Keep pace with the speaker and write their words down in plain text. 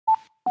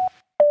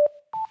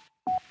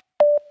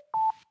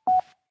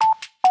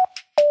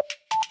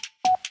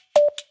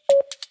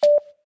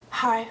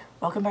Hi,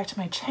 welcome back to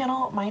my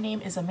channel. My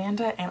name is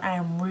Amanda and I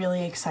am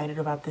really excited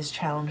about this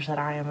challenge that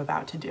I am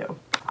about to do.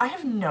 I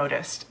have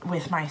noticed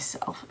with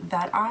myself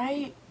that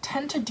I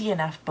tend to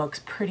DNF books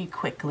pretty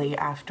quickly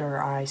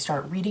after I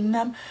start reading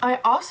them.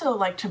 I also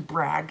like to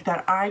brag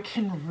that I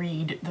can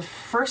read the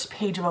first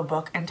page of a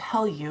book and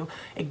tell you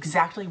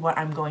exactly what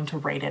I'm going to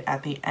rate it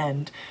at the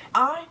end.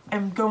 I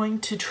am going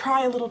to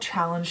try a little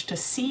challenge to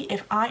see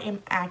if I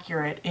am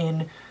accurate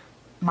in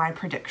my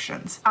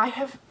predictions. I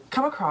have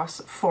come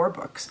across 4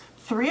 books,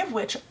 3 of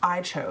which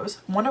I chose,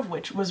 1 of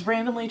which was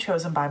randomly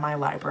chosen by my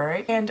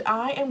library, and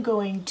I am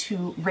going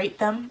to rate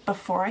them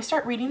before I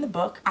start reading the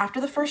book,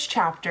 after the first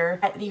chapter,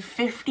 at the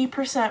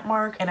 50%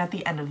 mark, and at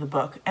the end of the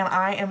book. And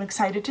I am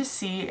excited to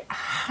see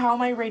how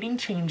my rating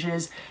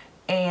changes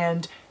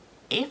and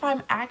if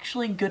I'm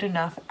actually good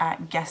enough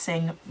at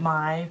guessing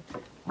my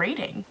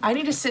rating. I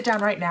need to sit down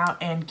right now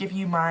and give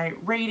you my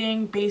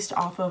rating based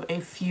off of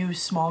a few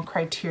small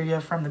criteria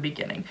from the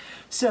beginning.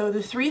 So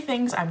the 3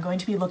 things I'm going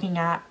to be looking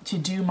at to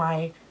do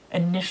my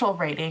initial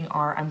rating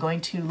are: I'm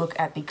going to look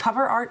at the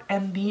cover art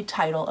and the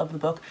title of the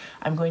book,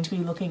 I'm going to be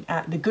looking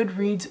at the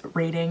Goodreads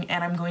rating,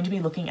 and I'm going to be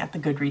looking at the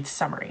Goodreads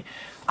summary.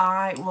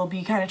 I will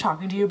be kind of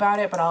talking to you about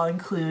it, but I'll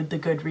include the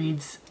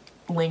Goodreads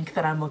link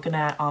that I'm looking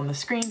at on the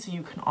screen so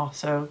you can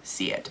also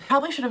see it.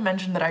 Probably should have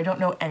mentioned that I don't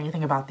know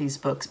anything about these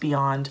books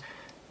beyond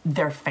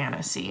their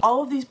fantasy.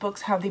 All of these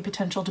books have the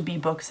potential to be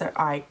books that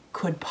I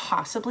could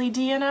possibly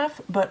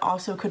DNF, but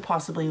also could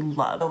possibly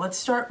love. So let's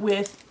start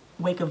with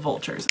Wake of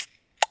Vultures.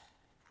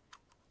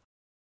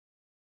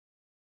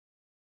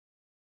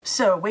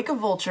 So Wake of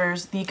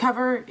Vultures, the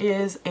cover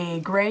is a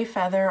gray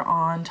feather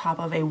on top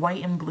of a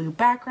white and blue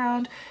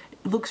background.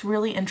 It looks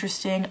really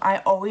interesting. I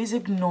always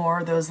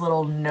ignore those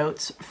little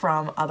notes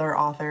from other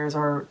authors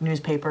or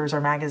newspapers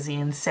or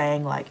magazines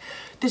saying like,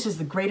 this is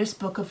the greatest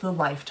book of the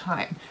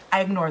lifetime.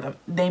 I ignore them.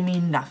 They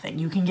mean nothing.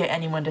 You can get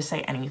anyone to say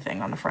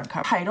anything on the front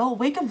cover. Title,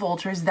 Wake of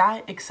Vultures,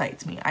 that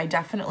excites me. I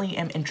definitely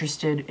am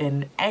interested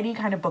in any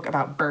kind of book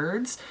about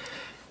birds.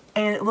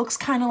 And it looks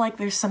kind of like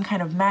there's some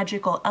kind of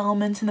magical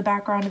elements in the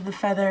background of the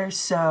feathers,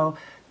 so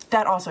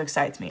that also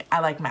excites me. I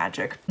like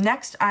magic.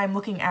 Next, I'm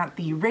looking at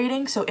the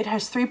rating. So it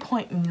has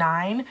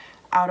 3.9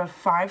 out of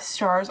 5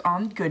 stars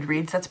on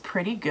Goodreads. That's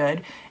pretty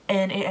good.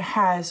 And it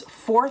has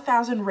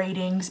 4,000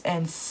 ratings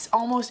and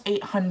almost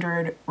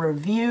 800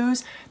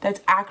 reviews.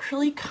 That's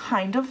actually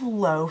kind of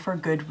low for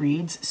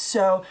Goodreads.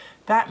 So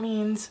that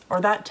means,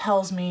 or that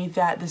tells me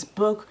that this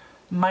book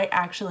might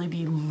actually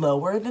be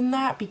lower than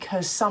that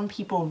because some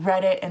people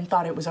read it and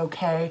thought it was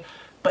okay,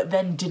 but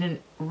then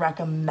didn't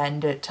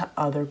recommend it to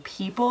other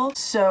people.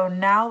 So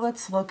now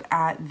let's look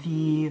at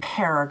the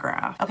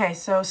paragraph. Okay,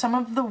 so some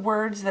of the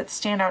words that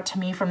stand out to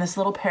me from this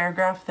little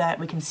paragraph that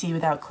we can see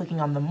without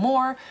clicking on the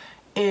more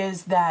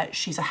is that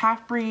she's a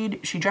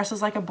half-breed, she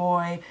dresses like a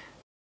boy.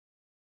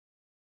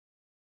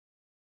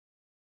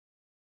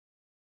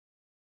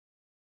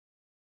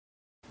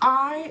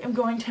 I am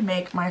going to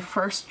make my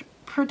first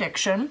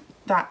prediction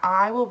that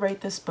I will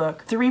rate this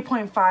book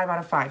 3.5 out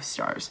of 5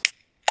 stars.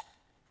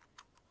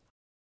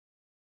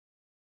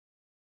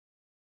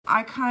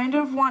 I kind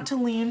of want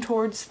to lean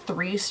towards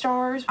 3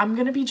 stars. I'm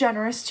gonna be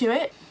generous to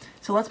it.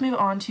 So let's move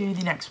on to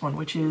the next one,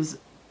 which is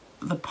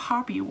The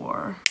Poppy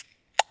War.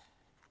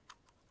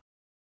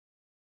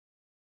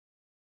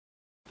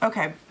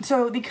 Okay,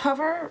 so the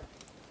cover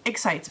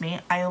excites me.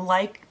 I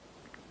like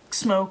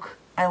smoke.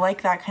 I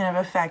like that kind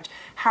of effect.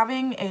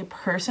 Having a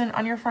person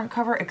on your front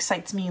cover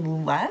excites me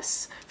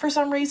less. For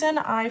some reason,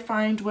 I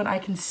find when I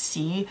can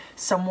see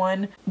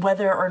someone,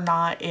 whether or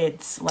not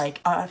it's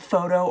like a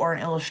photo or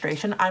an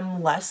illustration,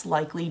 I'm less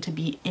likely to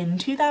be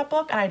into that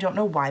book, and I don't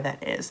know why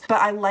that is.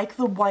 But I like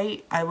the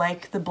white, I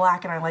like the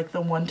black, and I like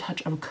the one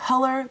touch of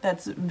color.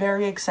 That's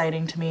very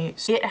exciting to me.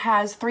 It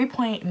has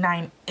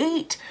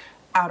 3.98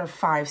 out of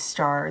 5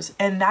 stars,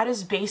 and that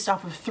is based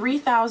off of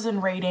 3,000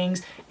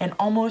 ratings and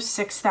almost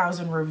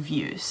 6,000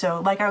 reviews.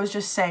 So like I was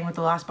just saying with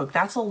the last book,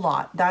 that's a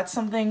lot. That's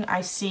something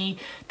I see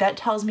that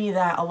tells me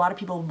that a lot of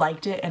people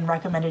liked it and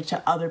recommended it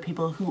to other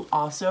people who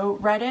also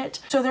read it.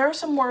 So there are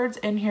some words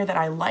in here that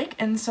I like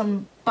and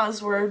some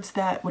buzzwords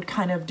that would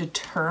kind of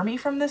deter me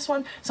from this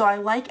one. So I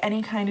like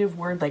any kind of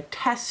word like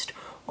test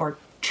or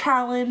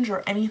challenge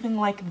or anything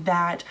like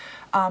that.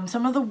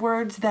 Some of the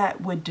words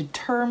that would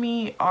deter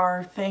me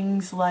are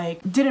things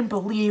like didn't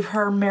believe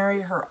her,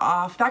 marry her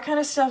off. That kind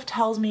of stuff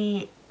tells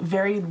me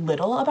very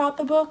little about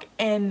the book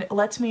and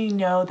lets me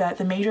know that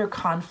the major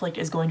conflict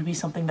is going to be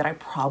something that I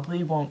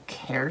probably won't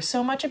care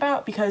so much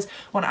about, because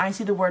when I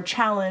see the word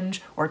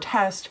challenge or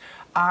test,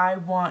 I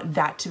want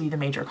that to be the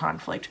major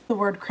conflict. The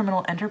word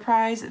criminal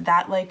enterprise,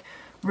 that like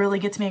really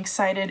gets me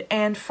excited.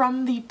 And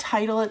from the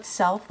title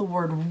itself, the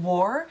word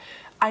war,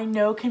 I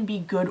know can be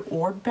good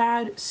or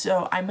bad,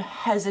 so I'm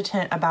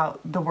hesitant about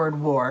the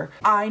word war.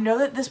 I know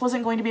that this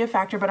wasn't going to be a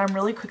factor, but I'm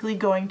really quickly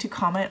going to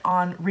comment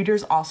on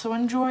readers also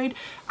enjoyed.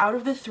 Out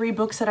of the 3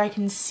 books that I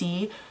can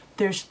see,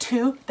 there's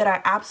 2 that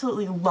I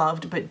absolutely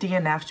loved but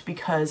DNF'd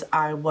because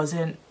I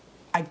wasn't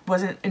I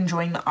wasn't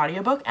enjoying the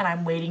audiobook and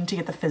I'm waiting to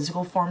get the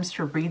physical forms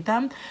to read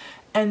them.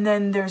 And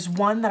then there's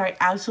one that I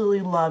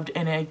absolutely loved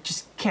and I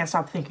just can't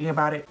stop thinking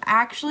about it.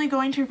 Actually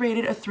going to rate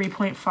it a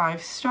 3.5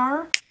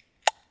 star.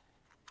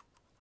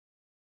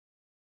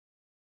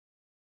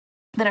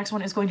 The next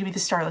one is going to be The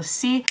Starless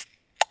Sea.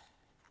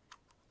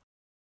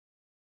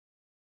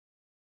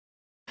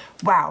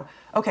 Wow.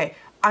 Okay.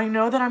 I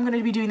know that I'm going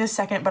to be doing this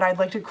second, but I'd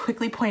like to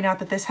quickly point out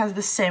that this has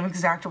the same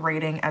exact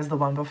rating as the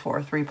one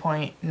before,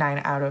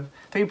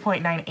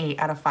 3.98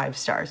 out of 5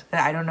 stars.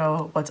 I don't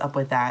know what's up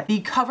with that.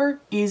 The cover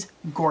is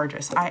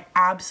gorgeous. I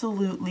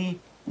absolutely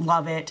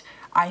love it.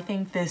 I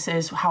think this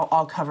is how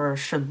all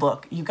covers should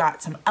look. You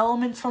got some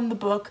elements from the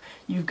book,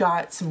 you've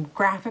got some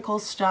graphical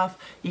stuff,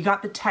 you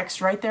got the text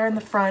right there in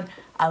the front.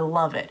 I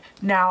love it.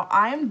 Now,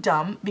 I am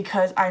dumb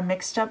because I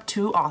mixed up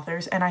 2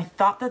 authors and I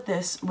thought that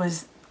this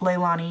was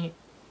Leilani.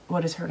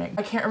 What is her name?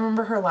 I can't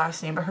remember her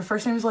last name, but her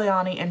first name is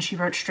Leilani and she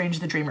wrote Strange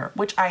the Dreamer,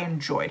 which I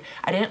enjoyed.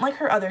 I didn't like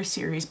her other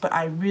series, but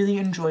I really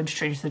enjoyed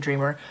Strange the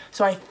Dreamer.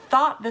 So I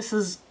thought this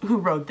is who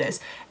wrote this.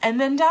 And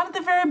then down at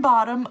the very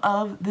bottom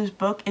of this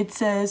book, it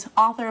says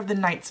author of The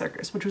Night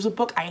Circus, which was a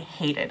book I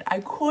hated.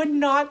 I could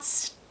not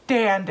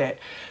stand it.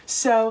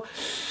 So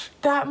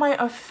that might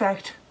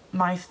affect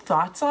my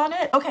thoughts on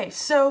it. Okay,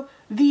 so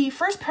the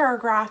first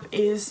paragraph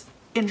is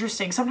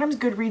interesting. Sometimes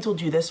Goodreads will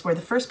do this where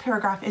the first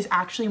paragraph is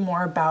actually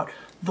more about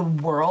the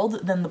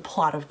world than the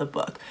plot of the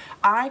book.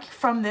 I,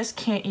 from this,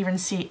 can't even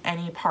see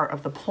any part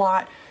of the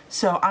plot,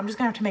 so I'm just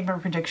gonna have to make my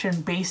prediction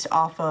based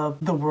off of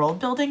the world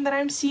building that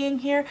I'm seeing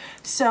here.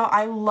 So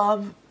I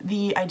love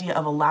the idea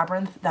of a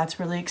labyrinth. That's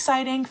really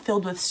exciting.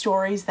 Filled with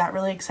stories. That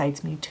really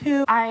excites me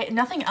too.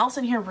 Nothing else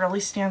in here really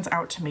stands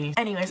out to me.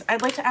 Anyways,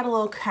 I'd like to add a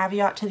little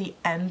caveat to the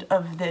end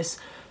of this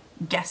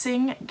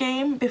guessing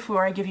game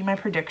before I give you my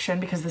prediction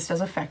because this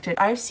does affect it.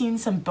 I've seen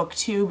some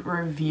booktube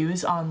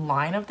reviews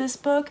online of this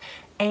book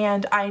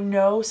and I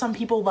know some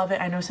people love it,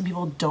 I know some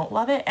people don't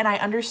love it, and I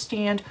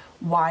understand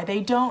why they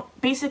don't.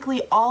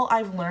 Basically, all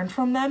I've learned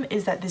from them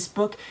is that this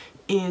book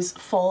is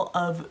full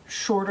of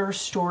shorter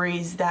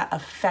stories that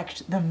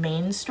affect the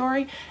main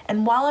story,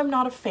 and while I'm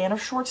not a fan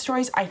of short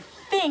stories, I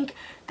think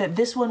that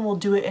this one will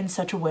do it in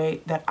such a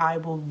way that I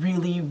will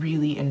really,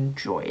 really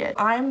enjoy it.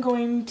 I'm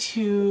going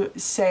to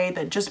say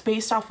that just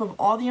based off of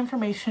all the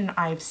information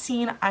I've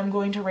seen, I'm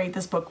going to rate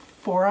this book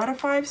 4 out of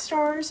 5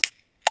 stars.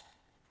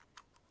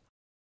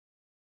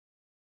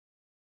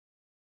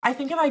 I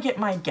think if I get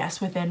my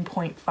guess within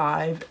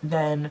 0.5,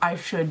 then I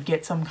should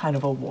get some kind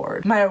of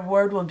award. My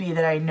award will be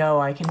that I know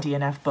I can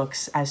DNF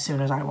books as soon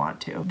as I want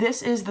to.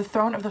 This is The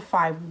Throne of the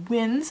Five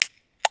Winds.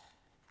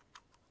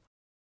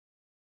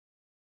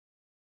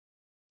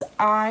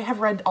 I have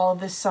read all of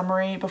this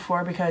summary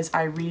before because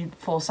I read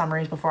full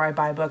summaries before I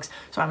buy books,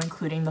 so I'm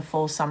including the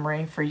full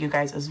summary for you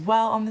guys as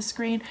well on the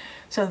screen.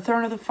 So The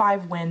Throne of the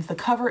Five Winds, the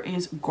cover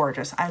is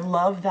gorgeous. I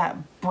love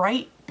that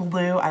bright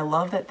blue. I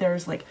love that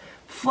there's like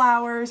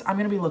flowers. I'm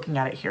gonna be looking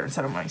at it here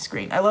instead of my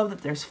screen. I love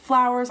that there's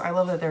flowers. I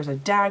love that there's a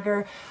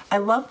dagger. I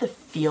love the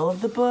feel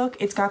of the book.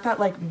 It's got that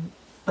like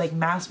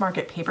mass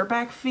market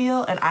paperback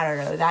feel, and I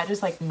don't know, that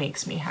just like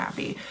makes me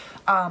happy.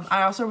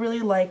 I also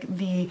really like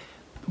the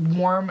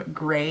warm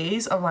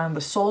grays around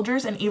the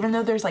soldiers, and even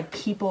though there's like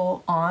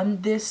people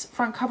on this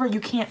front cover, you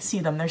can't see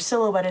them. They're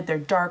silhouetted, they're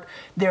dark,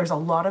 there's a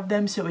lot of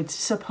them, so it's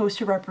supposed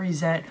to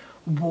represent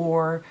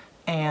war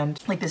and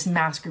like this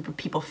mass group of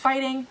people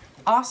fighting.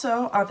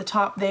 Also, at the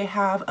top, they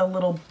have a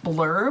little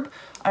blurb.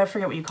 I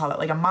forget what you call it,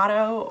 like a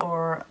motto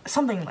or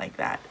something like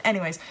that.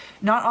 Anyways,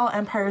 not all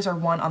empires are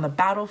won on the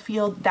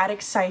battlefield. That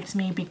excites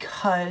me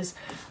because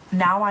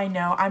now I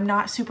know I'm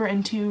not super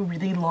into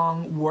really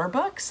long war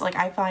books. Like,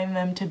 I find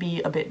them to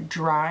be a bit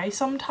dry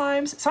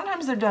sometimes.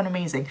 Sometimes they're done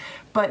amazing,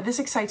 but this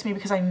excites me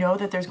because I know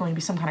that there's going to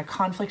be some kind of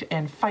conflict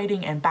and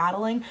fighting and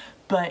battling,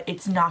 but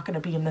it's not going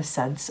to be in the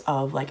sense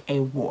of like a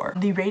war.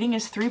 The rating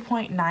is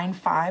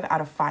 3.95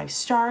 out of 5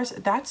 stars.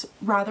 That's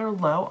rather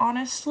low,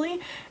 honestly.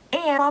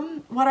 And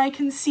from what I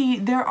can see,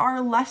 there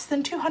are less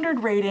than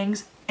 200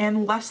 ratings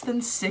and less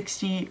than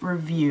 60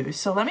 reviews.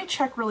 So let me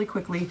check really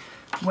quickly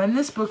when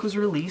this book was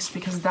released,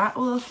 because that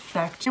will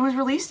affect. It was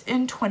released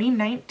in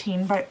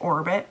 2019 by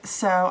Orbit,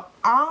 so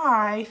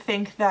I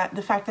think that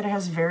the fact that it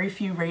has very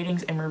few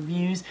ratings and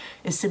reviews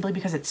is simply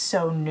because it's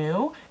so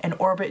new and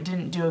Orbit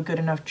didn't do a good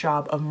enough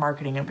job of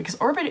marketing it, because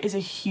Orbit is a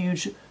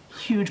huge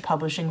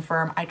publishing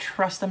firm. I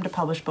trust them to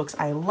publish books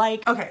I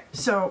like. Okay,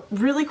 so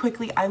really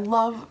quickly, I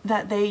love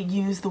that they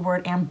use the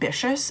word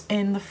ambitious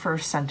in the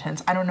first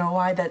sentence. I don't know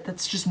why,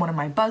 that's just one of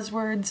my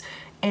buzzwords.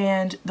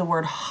 And the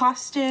word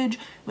hostage,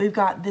 we've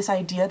got this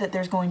idea that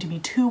there's going to be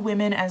 2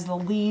 women as the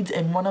leads,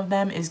 and one of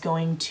them is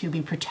going to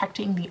be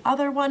protecting the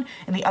other one,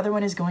 and the other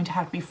one is going to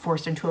have to be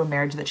forced into a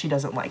marriage that she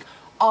doesn't like.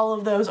 All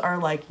of those are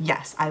like,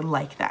 yes, I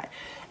like that.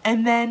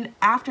 And then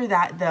after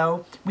that,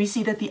 though, we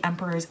see that the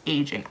emperor is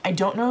aging. I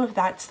don't know if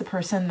that's the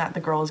person that the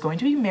girl is going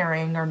to be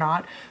marrying or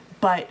not,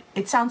 but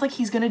it sounds like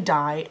he's gonna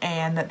die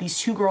and that these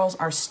two girls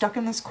are stuck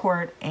in this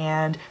court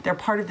and they're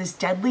part of this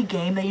deadly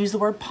game. They use the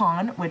word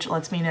pawn, which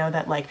lets me know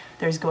that like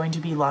there's going to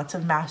be lots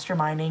of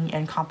masterminding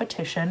and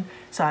competition,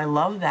 so I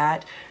love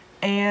that.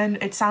 And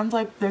it sounds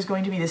like there's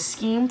going to be this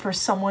scheme for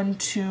someone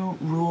to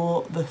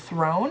rule the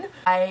throne.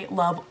 I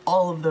love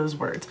all of those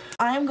words.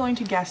 I am going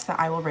to guess that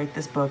I will rate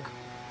this book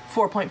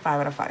 4.5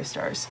 out of 5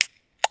 stars.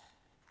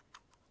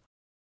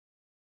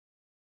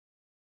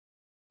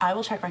 I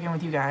will check back in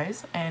with you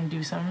guys and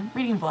do some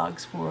reading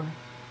vlogs for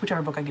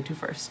whichever book I get to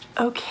first.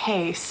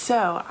 Okay,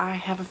 so I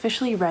have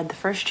officially read the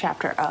first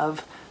chapter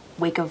of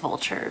Wake of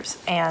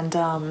Vultures, and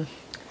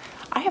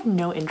I have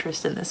no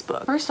interest in this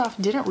book. First off,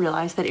 didn't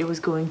realize that it was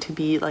going to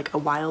be like a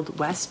Wild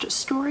West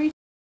story.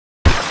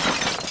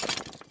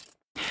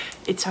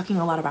 It's talking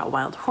a lot about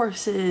wild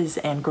horses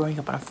and growing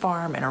up on a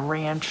farm and a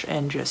ranch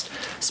and just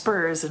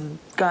spurs and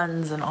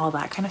guns and all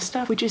that kind of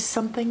stuff, which is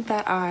something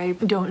that I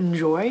don't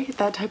enjoy,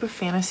 that type of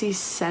fantasy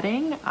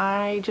setting.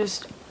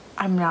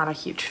 I'm not a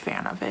huge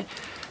fan of it.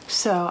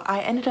 So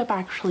I ended up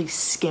actually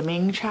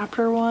skimming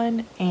chapter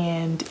 1,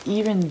 and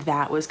even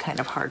that was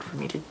kind of hard for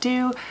me to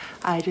do.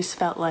 I just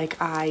felt like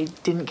I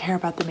didn't care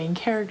about the main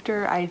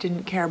character, I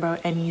didn't care about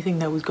anything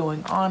that was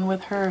going on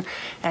with her,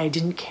 and I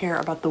didn't care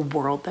about the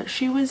world that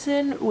she was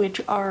in,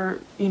 which are,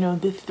 you know,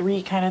 the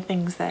three kind of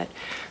things that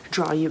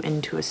draw you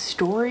into a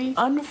story.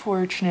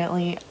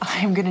 Unfortunately,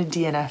 I'm gonna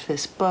DNF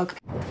this book.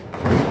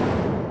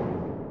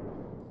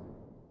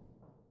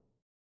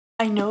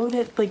 I know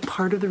that like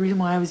part of the reason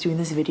why I was doing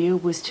this video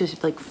was to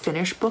like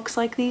finish books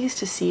like these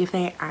to see if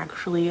they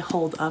actually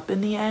hold up in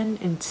the end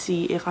and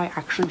see if I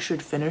actually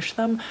should finish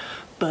them,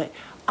 but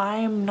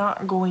I'm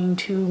not going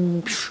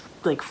to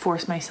like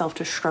force myself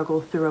to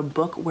struggle through a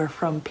book where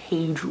from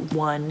page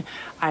 1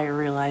 I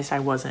realized I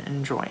wasn't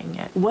enjoying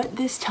it. What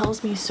this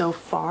tells me so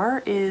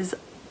far is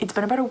it's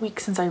been about a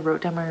week since I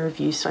wrote down my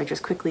review, so I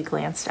just quickly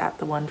glanced at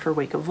the one for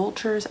Wake of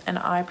Vultures, and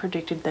I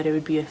predicted that it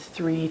would be a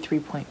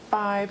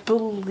 3.5.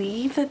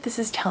 Believe that this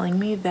is telling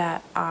me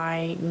that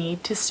I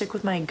need to stick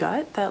with my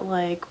gut, that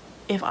like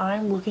if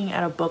I'm looking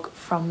at a book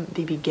from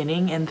the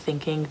beginning and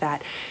thinking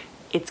that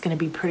it's gonna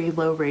be pretty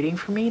low rating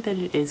for me, that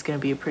it is gonna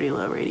be a pretty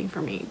low rating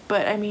for me.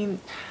 But I mean,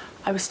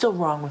 I was still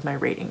wrong with my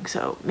rating,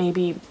 so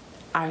maybe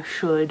I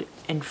should,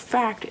 in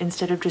fact,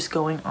 instead of just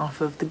going off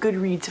of the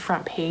Goodreads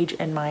front page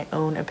and my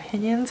own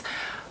opinions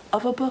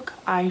of a book,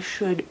 I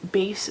should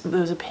base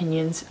those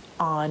opinions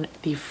on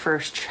the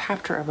first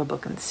chapter of a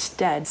book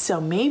instead. So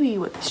maybe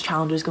what this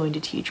challenge is going to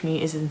teach me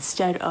is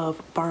instead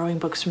of borrowing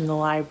books from the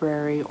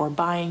library or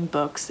buying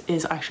books,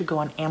 is I should go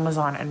on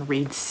Amazon and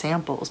read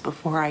samples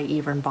before I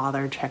even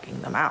bother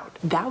checking them out.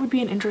 That would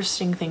be an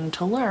interesting thing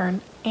to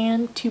learn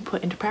and to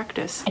put into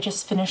practice. I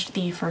just finished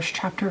the first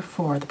chapter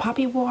for The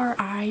Poppy War.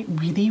 I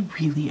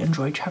really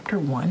enjoyed chapter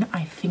 1.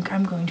 I think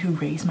I'm going to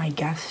raise my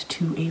guess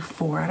to a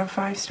 4 out of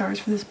 5 stars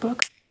for this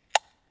book.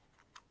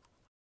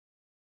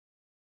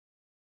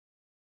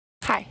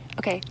 Hi,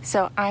 okay,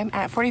 so I'm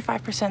at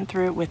 45%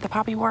 through with The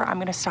Poppy War. I'm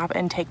gonna stop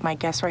and take my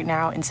guess right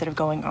now instead of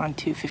going on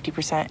to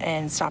 50%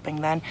 and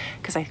stopping then,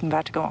 because I'm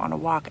about to go on a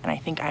walk and I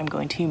think I'm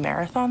going to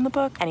marathon the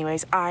book.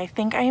 Anyways, I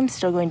think I am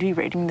still going to be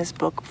rating this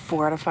book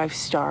 4 out of 5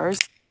 stars.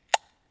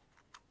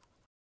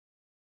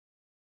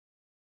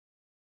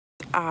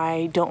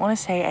 I don't want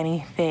to say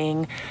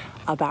anything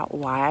about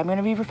why I'm going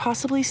to be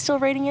possibly still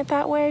rating it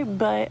that way,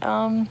 but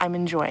I'm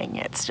enjoying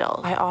it still.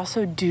 I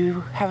also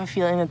do have a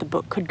feeling that the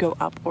book could go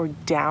up or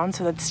down,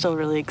 so that's still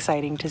really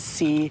exciting to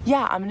see.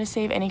 Yeah, I'm going to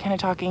save any kind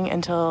of talking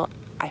until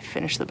I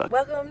finish the book.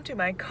 Welcome to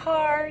my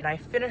car. I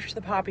finished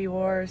The Poppy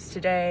Wars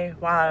today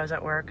while I was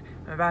at work.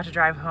 I'm about to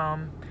drive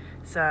home.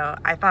 So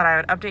I thought I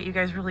would update you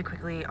guys really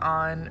quickly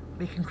on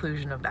the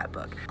conclusion of that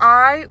book.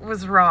 I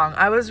was wrong.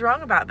 I was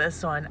wrong about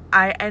this one.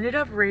 I ended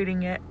up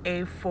rating it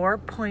a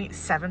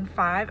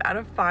 4.75 out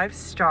of 5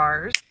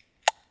 stars.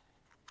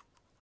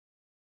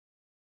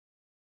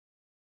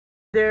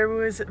 There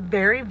was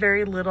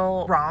very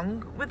little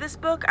wrong with this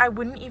book. I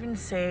wouldn't even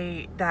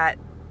say that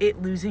it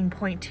losing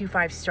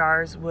 0.25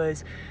 stars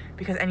was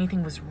because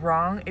anything was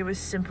wrong. It was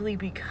simply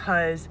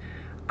because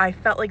I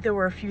felt like there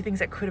were a few things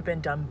that could have been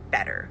done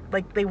better.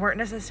 Like, they weren't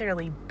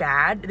necessarily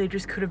bad, they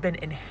just could have been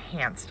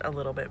enhanced a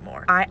little bit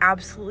more. I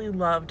absolutely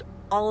loved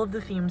all of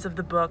the themes of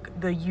the book,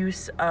 the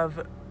use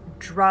of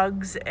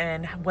drugs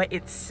and what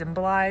it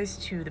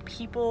symbolized to the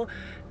people,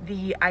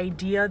 the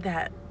idea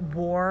that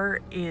war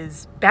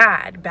is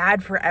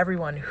bad for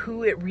everyone.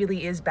 Who it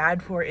really is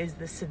bad for is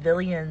the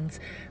civilians.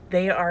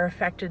 They are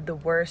affected the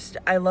worst.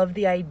 I love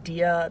the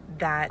idea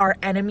that our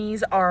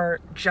enemies are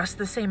just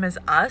the same as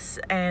us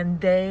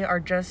and they are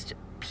just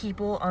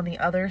people on the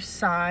other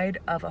side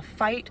of a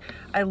fight.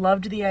 I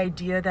loved the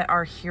idea that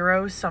our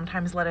heroes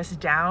sometimes let us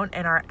down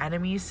and our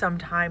enemies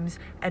sometimes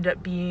end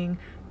up being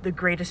the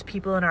greatest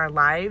people in our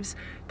lives.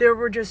 There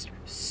were just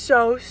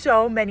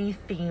so many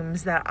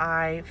themes that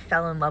I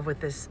fell in love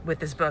with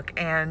this book,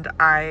 and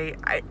I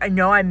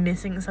know I'm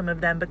missing some of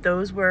them, but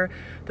those were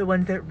the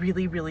ones that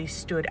really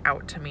stood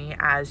out to me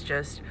as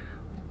just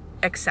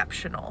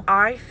exceptional.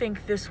 I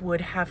think this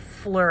would have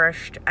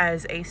flourished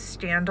as a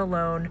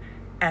standalone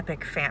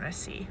epic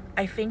fantasy.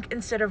 I think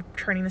instead of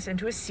turning this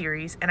into a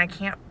series, and I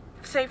can't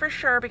say for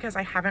sure because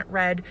I haven't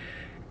read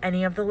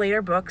any of the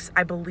later books.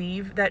 I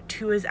believe that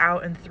 2 is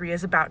out and 3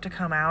 is about to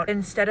come out.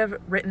 Instead of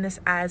written this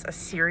as a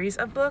series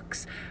of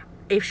books,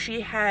 if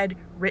she had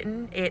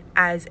written it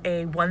as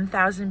a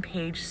 1,000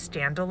 page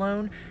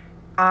standalone,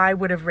 I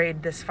would have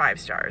rated this 5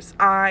 stars.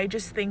 I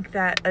just think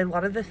that a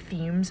lot of the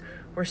themes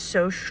were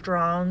so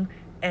strong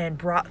and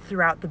brought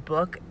throughout the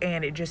book,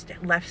 and it just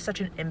left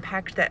such an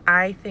impact that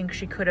I think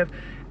she could have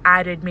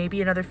added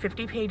maybe another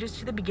 50 pages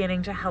to the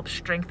beginning to help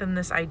strengthen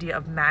this idea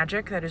of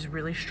magic that is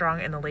really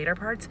strong in the later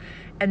parts,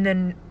 and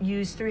then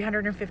use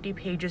 350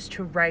 pages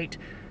to write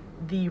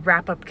the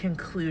wrap-up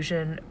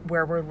conclusion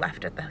where we're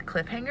left at the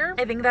cliffhanger.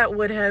 I think that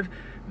would have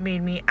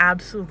made me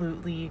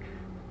absolutely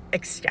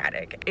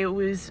ecstatic. It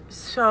was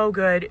so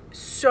good,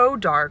 so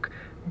dark,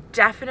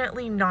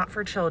 definitely not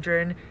for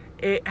children.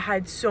 It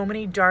had so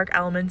many dark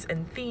elements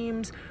and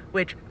themes,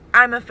 which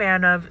I'm a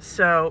fan of,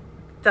 so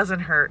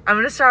doesn't hurt. I'm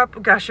gonna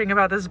stop gushing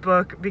about this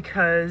book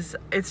because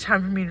it's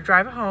time for me to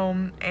drive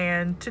home,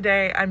 and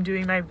today I'm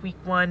doing my week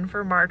 1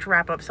 for March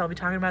wrap-up, so I'll be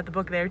talking about the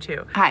book there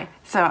too. Hi,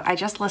 so I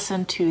just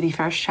listened to the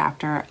first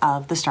chapter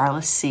of The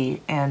Starless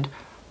Sea, and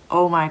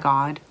oh my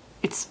god,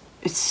 it's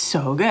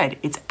so good.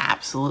 It's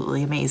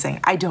absolutely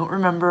amazing. I don't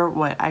remember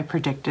what I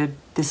predicted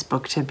this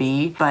book to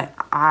be, but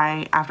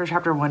after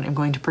chapter 1, am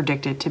going to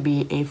predict it to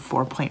be a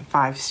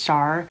 4.5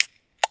 star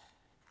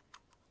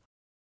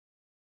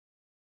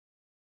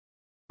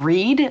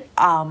read.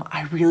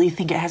 I really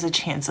think it has a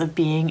chance of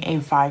being a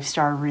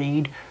 5-star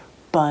read,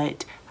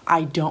 but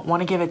I don't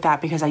want to give it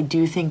that because I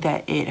do think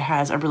that it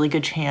has a really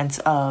good chance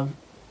of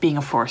being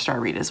a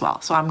 4-star read as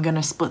well. So I'm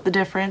gonna split the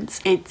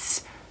difference.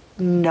 It's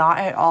not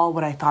at all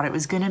what I thought it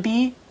was gonna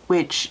be,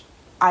 which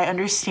I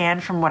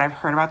understand from what I've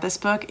heard about this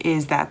book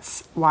is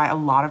that's why a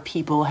lot of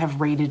people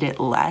have rated it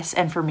less.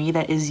 And for me,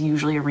 that is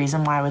usually a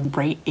reason why I would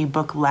rate a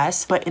book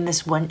less. But in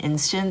this one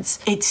instance,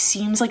 it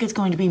seems like it's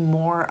going to be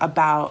more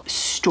about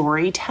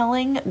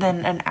storytelling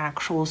than an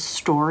actual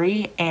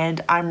story.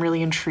 And I'm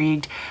really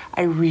intrigued.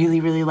 I really,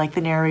 really like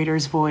the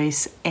narrator's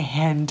voice,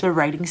 and the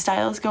writing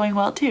style is going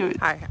well too.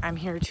 Hi, I'm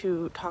here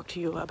to talk to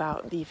you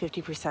about the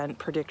 50%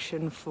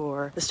 prediction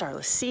for The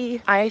Starless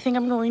Sea. I think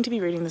I'm going to be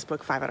rating this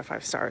book 5 out of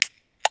 5 stars.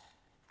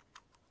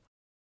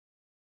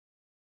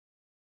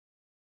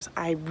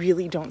 I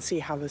really don't see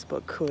how this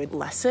book could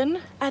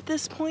lessen at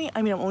this point.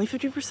 I mean, I'm only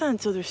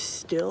 50%, so there's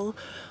still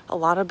a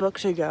lot of book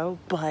to go,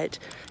 but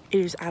it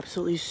is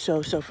absolutely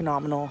so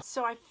phenomenal.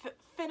 So I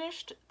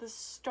finished The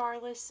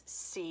Starless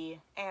Sea,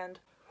 and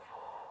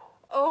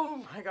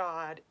oh my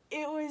god,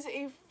 it was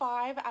a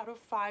 5 out of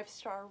 5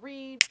 star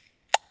read.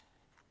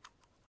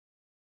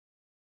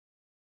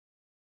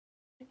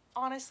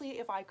 Honestly,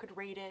 if I could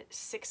rate it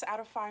 6 out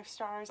of 5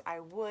 stars,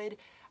 I would.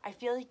 I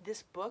feel like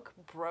this book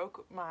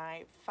broke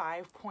my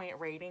 5-point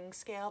rating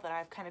scale that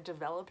I've kind of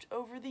developed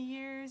over the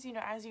years. You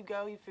know, as you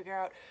go, you figure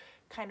out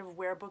kind of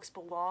where books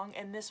belong,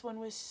 and this one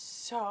was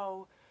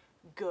so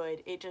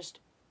good.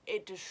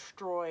 It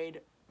destroyed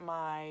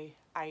my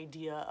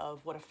idea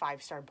of what a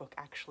 5-star book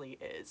actually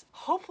is.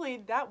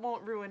 Hopefully that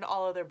won't ruin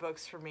all other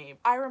books for me.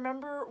 I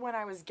remember when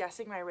I was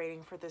guessing my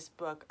rating for this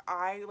book,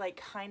 I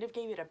kind of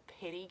gave it a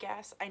pity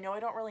guess. I know I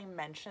don't really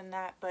mention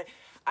that, but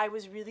I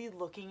was really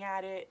looking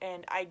at it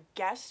and I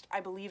guessed, I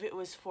believe it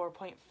was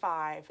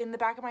 4.5. In the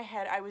back of my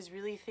head, I was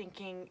really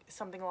thinking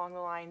something along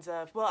the lines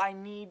of, well, I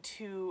need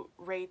to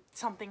rate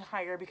something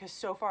higher because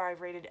so far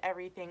I've rated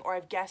everything, or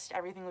I've guessed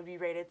everything would be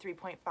rated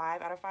 3.5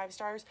 out of 5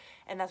 stars,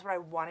 and that's what I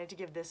wanted to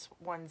give this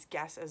one's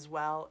guess as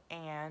well,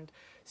 and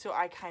so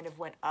I kind of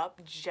went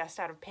up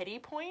just out of pity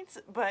points,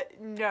 but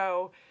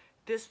no,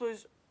 this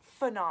was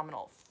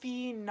phenomenal.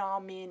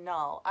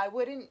 I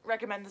wouldn't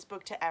recommend this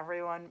book to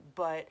everyone,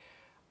 but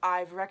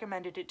I've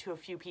recommended it to a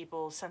few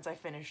people since I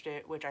finished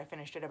it, which I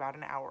finished it about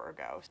an hour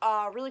ago.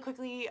 Really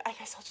quickly, I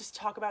guess I'll just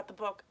talk about the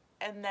book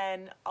and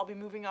then I'll be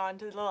moving on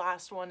to the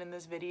last one in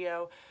this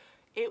video.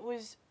 It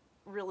was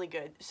really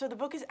good. So the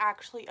book is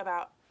actually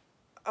about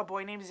a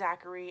boy named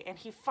Zachary, and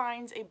he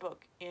finds a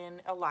book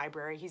in a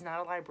library. He's not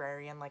a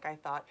librarian like I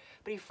thought,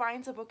 but he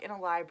finds a book in a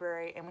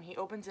library, and when he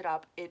opens it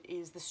up, it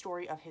is the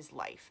story of his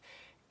life.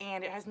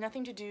 And it has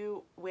nothing to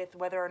do with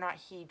whether or not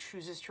he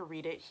chooses to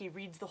read it. He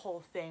reads the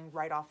whole thing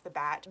right off the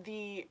bat.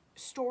 The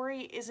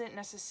story isn't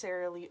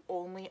necessarily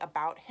only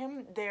about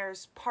him.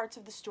 There's parts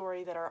of the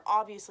story that are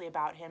obviously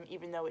about him,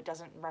 even though it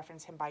doesn't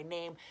reference him by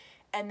name.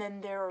 And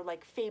then there are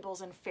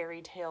fables and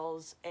fairy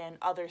tales and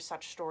other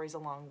such stories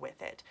along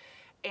with it.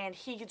 And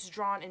he gets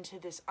drawn into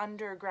this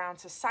underground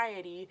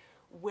society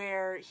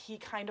where he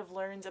kind of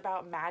learns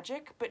about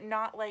magic, but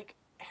not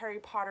Harry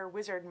Potter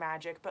wizard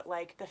magic, but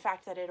like the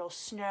fact that it'll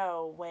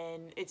snow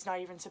when it's not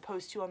even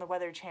supposed to on the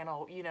Weather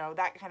Channel, you know,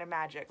 that kind of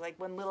magic, like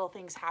when little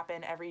things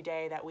happen every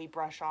day that we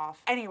brush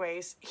off.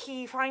 Anyways,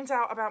 he finds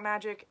out about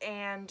magic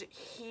and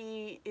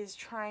he is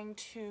trying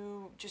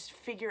to just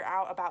figure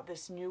out about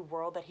this new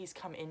world that he's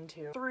come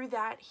into. Through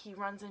that, he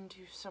runs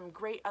into some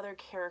great other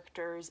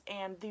characters,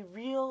 and the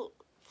real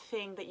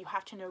thing that you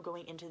have to know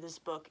going into this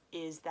book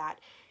is that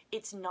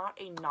it's not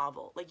a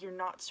novel. Like, you're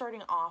not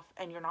starting off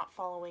and you're not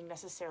following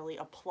necessarily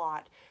a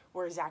plot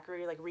where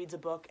Zachary like reads a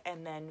book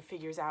and then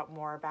figures out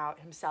more about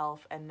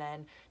himself and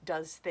then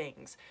does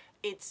things.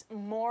 It's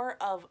more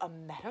of a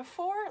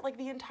metaphor. Like,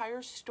 the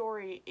entire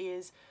story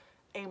is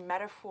a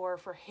metaphor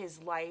for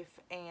his life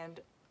and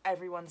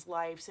everyone's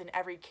lives, and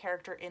every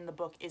character in the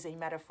book is a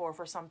metaphor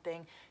for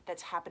something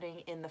that's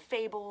happening in the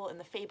fable, and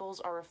the fables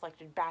are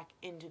reflected back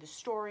into the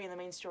story, and the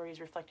main story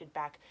is reflected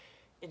back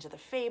into the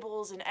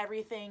fables, and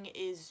everything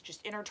is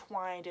just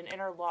intertwined and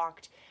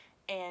interlocked,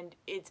 and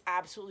it's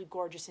absolutely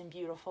gorgeous and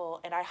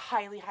beautiful. And I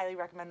highly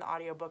recommend the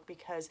audiobook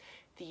because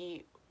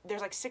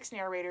there's like 6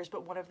 narrators,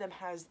 but one of them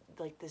has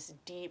like this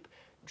deep,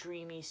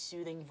 dreamy,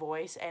 soothing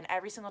voice, and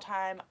every single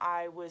time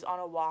I was on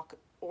a walk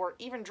or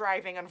even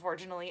driving,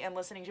 unfortunately, and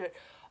listening to it,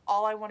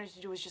 all I wanted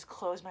to do was just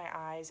close my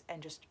eyes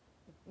and just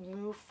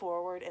move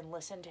forward and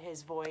listen to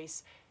his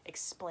voice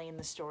explain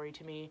the story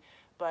to me.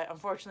 But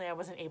unfortunately, I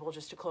wasn't able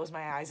just to close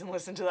my eyes and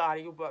listen to the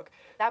audiobook.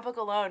 That book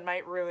alone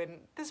might ruin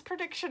this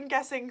prediction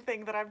guessing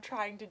thing that I'm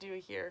trying to do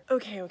here.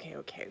 Okay.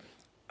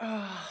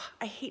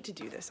 I hate to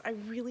do this. I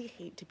really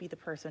hate to be the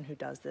person who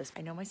does this.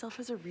 I know myself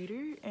as a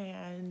reader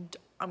and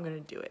I'm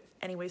gonna do it.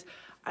 Anyways,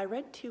 I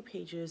read 2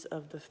 pages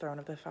of The Throne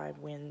of the Five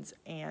Winds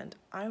and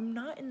I'm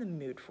not in the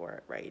mood for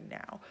it right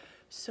now.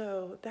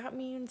 So that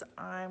means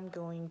I'm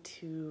going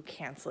to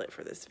cancel it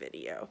for this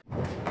video.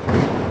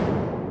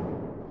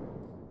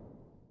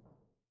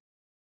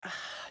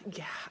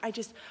 Yeah,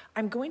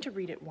 I'm going to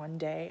read it one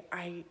day.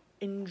 I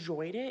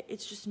enjoyed it.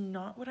 It's just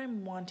not what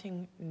I'm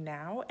wanting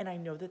now, and I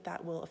know that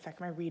that will affect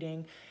my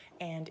reading,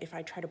 and if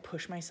I try to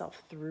push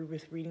myself through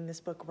with reading this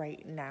book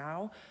right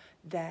now,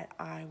 that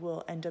I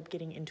will end up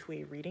getting into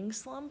a reading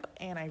slump,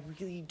 and I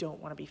really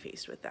don't want to be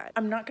faced with that.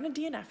 I'm not going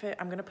to DNF it.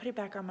 I'm going to put it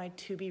back on my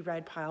to be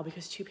read pile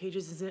because 2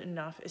 pages isn't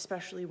enough,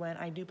 especially when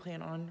I do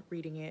plan on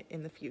reading it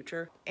in the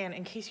future. And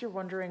in case you're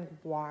wondering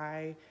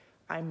why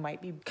I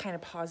might be kind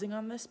of pausing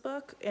on this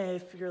book,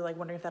 if you're like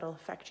wondering if that'll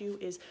affect you,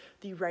 is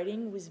the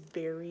writing was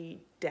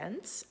very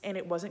dense and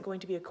it wasn't going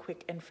to be a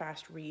quick and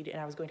fast read, and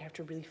I was going to have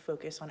to really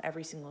focus on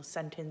every single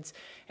sentence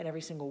and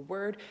every single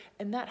word,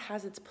 and that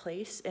has its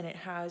place and it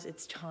has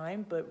its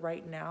time, but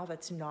right now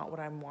that's not what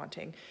I'm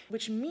wanting,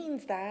 which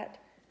means that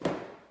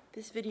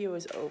this video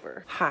is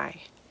over.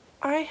 Hi.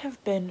 I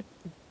have been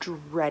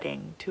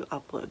dreading to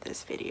upload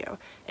this video.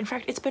 In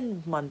fact, it's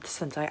been months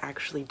since I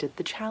actually did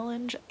the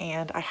challenge,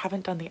 and I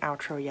haven't done the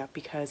outro yet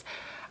because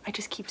I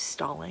just keep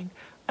stalling.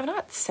 I'm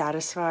not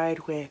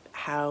satisfied with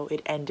how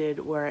it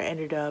ended, where I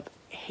ended up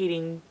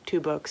hating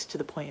 2 books to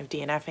the point of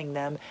DNFing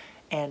them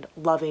and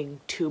loving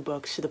 2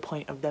 books to the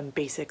point of them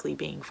basically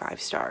being 5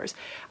 stars.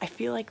 I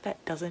feel like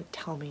that doesn't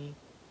tell me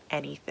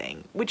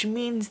anything, which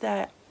means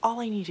that all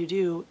I need to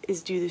do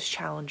is do this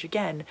challenge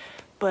again,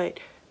 but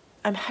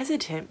I'm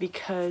hesitant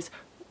because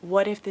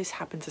what if this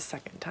happens a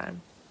second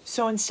time?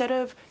 So instead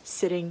of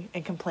sitting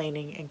and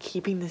complaining and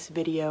keeping this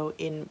video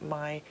in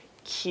my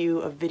queue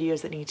of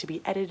videos that need to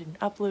be edited and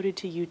uploaded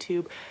to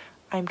YouTube,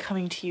 I'm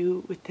coming to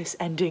you with this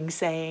ending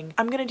saying,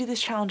 I'm gonna do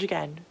this challenge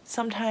again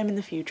sometime in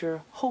the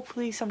future,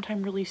 hopefully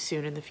sometime really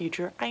soon in the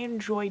future. I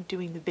enjoyed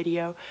doing the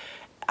video.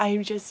 I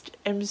just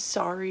am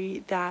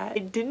sorry that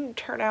it didn't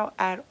turn out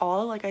at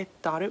all like I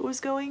thought it was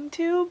going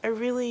to. I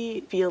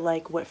really feel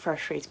like what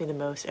frustrates me the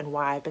most and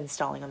why I've been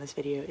stalling on this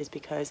video is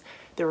because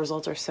the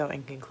results are so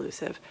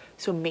inconclusive.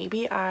 So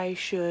maybe I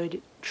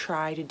should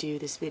try to do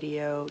this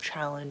video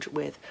challenge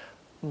with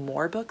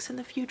more books in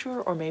the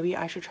future, or maybe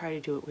I should try to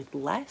do it with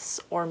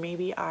less, or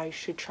maybe I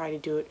should try to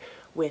do it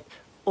with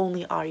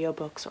only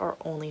audiobooks or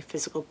only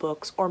physical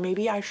books, or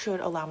maybe I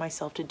should allow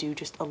myself to do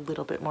just a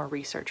little bit more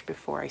research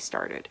before I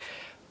started.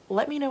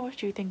 Let me know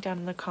what you think down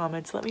in the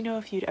comments. Let me know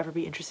if you'd ever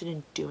be interested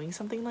in doing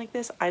something like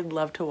this. I'd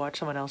love to watch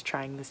someone else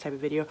trying this type of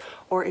video,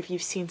 or if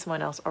you've seen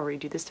someone else already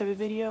do this type of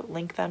video,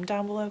 link them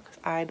down below because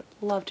I'd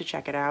love to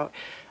check it out.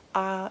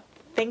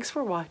 Thanks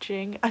for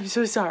watching. I'm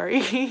so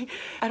sorry.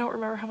 I don't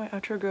remember how my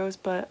outro goes,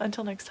 but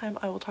until next time,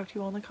 I will talk to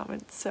you all in the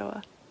comments.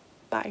 So,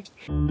 bye.